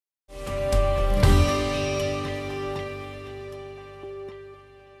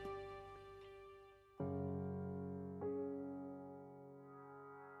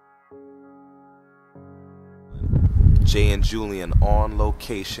Jay and Julian on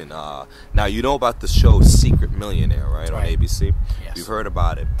location. Now, you know about the show Secret Millionaire, right? On ABC? Yes. We've heard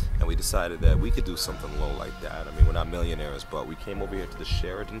about it, and we decided that we could do something low like that. I mean, we're not millionaires, but we came over here to the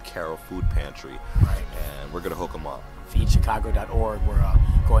Sheridan Carroll Food Pantry, and we're going to hook them up. feedchicago.org. We're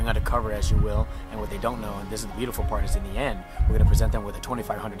going undercover, as you will, and what they don't know, and this is the beautiful part, is in the end, we're going to present them with a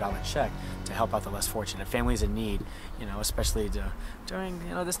 $2,500 check to help out the less fortunate families in need, you know, especially during,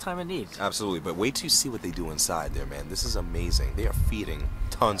 you know, this time of need. Absolutely, but wait till you see what they do inside there, man. This is amazing. They are feeding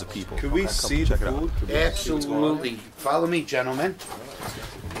tons of people. Could we see the food? Absolutely. Follow me, gentlemen.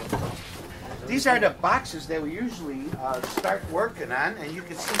 These are the boxes that we usually start working on, and you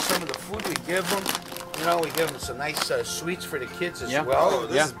can see some of the food we give them. You know, we give them some nice sweets for the kids as well. Oh,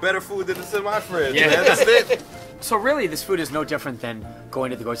 this is better food than it's in my fridge. Yeah. Man. That's it. So really, this food is no different than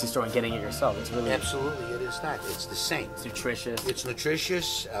going to the grocery store and getting it yourself. It's really Absolutely, it is not. It's the same. It's nutritious. It's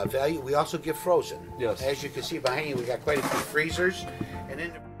nutritious, value. We also give frozen. Yes. As you can see behind you, we got quite a few freezers, and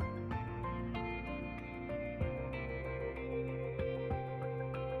then.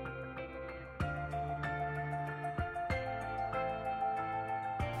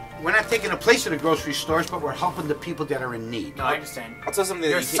 We're not taking a place in the grocery stores, but we're helping the people that are in need. No, I understand. I'll tell you something.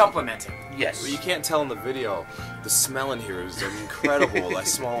 You're supplementing. Yes. You can't tell in the video. The smell in here is incredible. I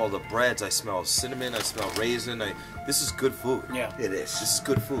smell all the breads. I smell cinnamon. I smell raisin. This is good food. Yeah, It is. This is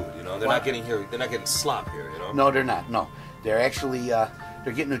good food. You know, they're not getting here. They're not getting slop here. You know. No, they're not. No, they're actually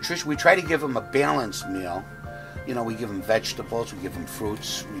they're getting nutrition. We try to give them a balanced meal. You know, we give them vegetables, we give them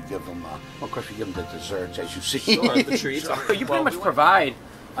fruits, we give them. Well, of course, we give them the desserts, as you see. Sure, the treats. So you pretty much provide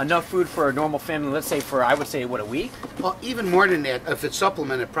enough food for a normal family. Let's say for, I would say, what, a week? Well, even more than that, if it's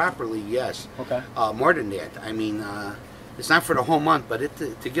supplemented properly, yes. Okay. More than that. I mean, it's not for the whole month, but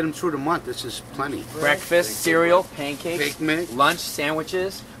to get them through the month, this is plenty. Breakfast, cereal, pancakes, Baked meat. lunch,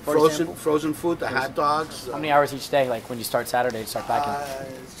 sandwiches, for example. Frozen food, the hot dogs. How many hours each day? Like when you start Saturday, you start packing?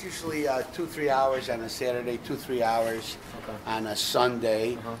 It's usually 2-3 hours on a Saturday, 2-3 hours on a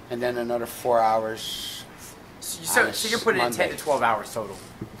Sunday, and then another 4 hours. So you're putting in 10 to 12 hours total?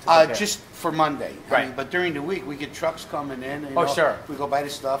 Just for Monday. Right. I mean, but during the week, we get trucks coming in. And, Sure. We go buy the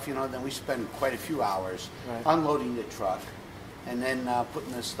stuff, you know, then we spend quite a few hours unloading the truck and then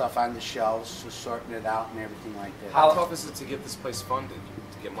putting the stuff on the shelves, just sorting it out and everything like that. How tough is it to get this place funded,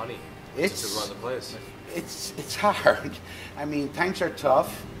 to get money to run the place? It's hard. I mean, times are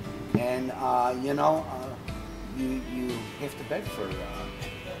tough, and you know, you have to beg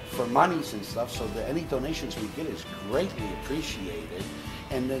for monies and stuff. So any donations we get is greatly appreciated.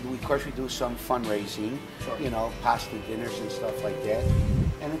 And then of course we do some fundraising, you know, pasta dinners and stuff like that.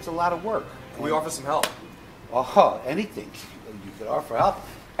 And it's a lot of work. Can we offer some help? Oh, anything. You could offer help.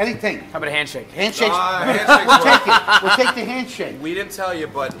 Anything. How about a handshake? Handshakes. Handshakes We'll take it. We'll take the handshake. We didn't tell you,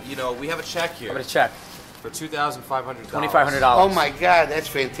 but you know, we have a check here How about a check? for $2,500. $2,500. Oh my God, that's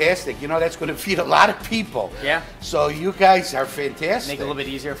fantastic. You know, that's going to feed a lot of people. Yeah. So you guys are fantastic. Make it a little bit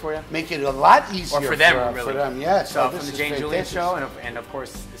easier for you? Make it a lot easier Or for them, really. For them, yes. So this from the is Jay and Julian fantastic. show, and of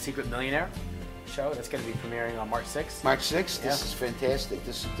course the Secret Millionaire show, that's going to be premiering on March 6th. March 6th, this is fantastic.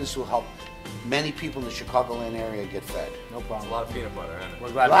 This will help many people in the Chicagoland area get fed. No problem. A lot of peanut butter, isn't it?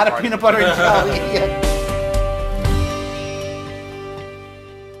 We're glad A lot to be of part peanut butter and jelly. Yeah.